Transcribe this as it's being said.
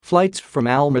Flights from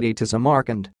Almaty to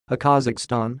Samarkand, a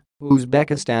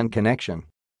Kazakhstan-Uzbekistan connection.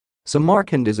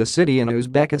 Samarkand is a city in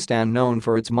Uzbekistan known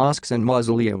for its mosques and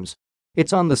mausoleums.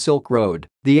 It's on the Silk Road,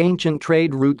 the ancient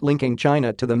trade route linking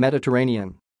China to the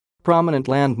Mediterranean. Prominent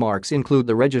landmarks include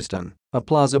the Registan, a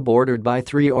plaza bordered by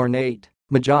three ornate,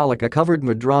 Majolica-covered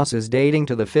madrasas dating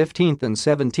to the 15th and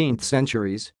 17th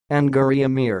centuries, and Guri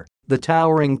Amir, the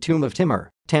towering tomb of Timur,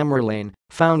 Tamerlane,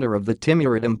 founder of the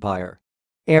Timurid Empire.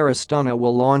 Air Astana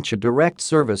will launch a direct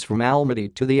service from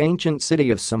Almaty to the ancient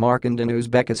city of Samarkand in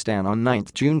Uzbekistan on 9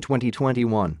 June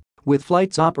 2021, with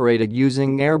flights operated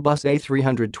using Airbus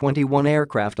A321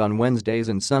 aircraft on Wednesdays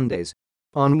and Sundays.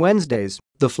 On Wednesdays,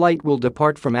 the flight will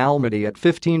depart from Almaty at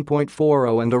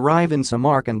 15.40 and arrive in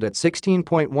Samarkand at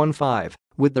 16.15,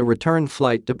 with the return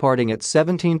flight departing at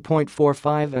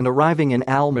 17.45 and arriving in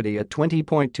Almaty at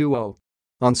 20.20.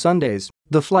 On Sundays,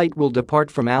 the flight will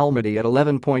depart from Almaty at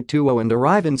 11.20 and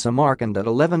arrive in Samarkand at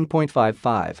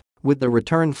 11.55, with the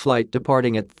return flight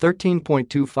departing at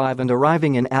 13.25 and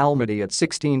arriving in Almaty at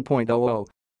 16.00.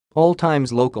 All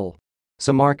times local.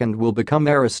 Samarkand will become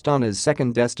Air Astana's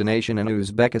second destination in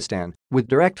Uzbekistan, with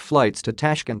direct flights to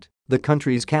Tashkent, the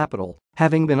country's capital,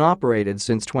 having been operated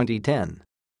since 2010.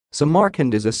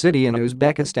 Samarkand is a city in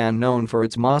Uzbekistan known for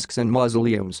its mosques and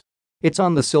mausoleums. It's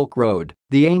on the Silk Road,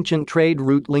 the ancient trade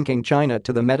route linking China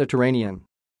to the Mediterranean.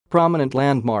 Prominent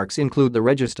landmarks include the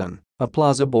Registan, a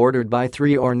plaza bordered by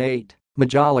three ornate,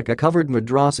 Majolica-covered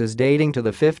madrasas dating to the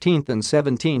 15th and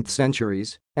 17th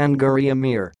centuries, and Guri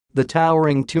Amir, the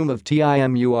towering tomb of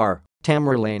Timur,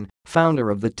 Tamerlane,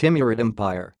 founder of the Timurid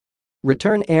Empire.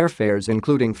 Return airfares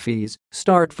including fees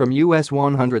start from US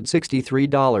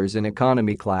 $163 in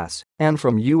economy class and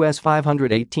from US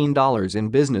 $518 in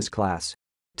business class.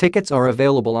 Tickets are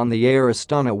available on the Air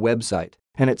Astana website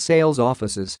and at sales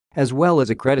offices, as well as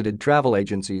accredited travel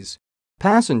agencies.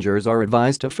 Passengers are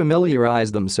advised to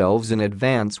familiarize themselves in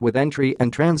advance with entry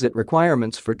and transit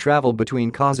requirements for travel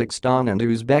between Kazakhstan and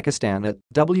Uzbekistan at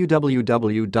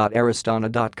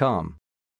www.airastana.com.